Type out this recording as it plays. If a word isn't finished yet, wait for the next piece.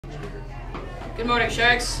Good morning,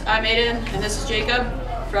 Sharks. I'm Aiden, and this is Jacob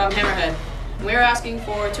from Hammerhead. We are asking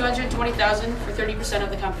for $220,000 for 30% of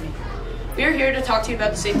the company. We are here to talk to you about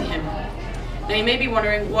the safety hammer. Now, you may be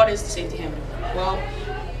wondering, what is the safety hammer? Well,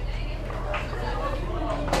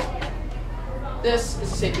 this is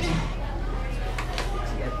the safety hammer.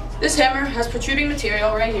 This hammer has protruding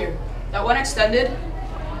material right here that, when extended,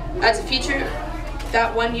 adds a feature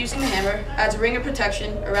that, when using the hammer, adds a ring of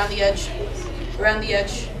protection around the edge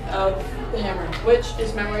of the hammer, which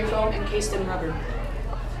is memory foam encased in rubber.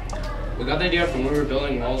 We got the idea from when we were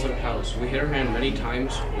building walls of a house. We hit our hand many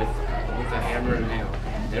times with a hammer and nail.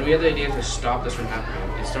 Then we had the idea to stop this from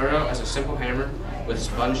happening. It started out as a simple hammer with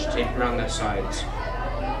sponge taped around the sides.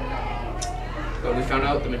 But we found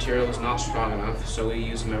out the material was not strong enough, so we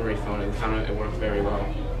used memory foam and we found out it worked very well.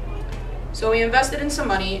 So we invested in some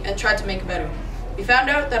money and tried to make it better. We found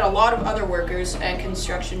out that a lot of other workers and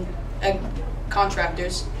construction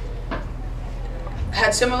contractors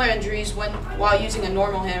had similar injuries while using a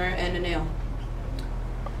normal hammer and a nail.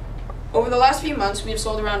 Over the last few months, we have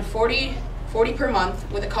sold around 40 per month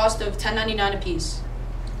with a cost of $10.99 a piece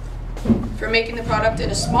for making the product in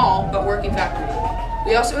a small but working factory.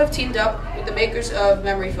 We also have teamed up with the makers of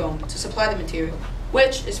memory foam to supply the material,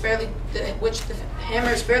 which the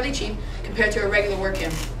hammer is fairly cheap compared to a regular work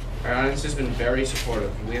hammer. Our audience has been very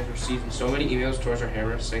supportive. We have received so many emails towards our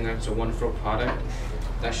hammer saying that it's a wonderful product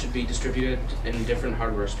that should be distributed in different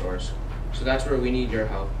hardware stores. So that's where we need your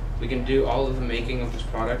help. We can do all of the making of this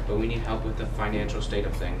product, but we need help with the financial state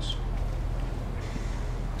of things.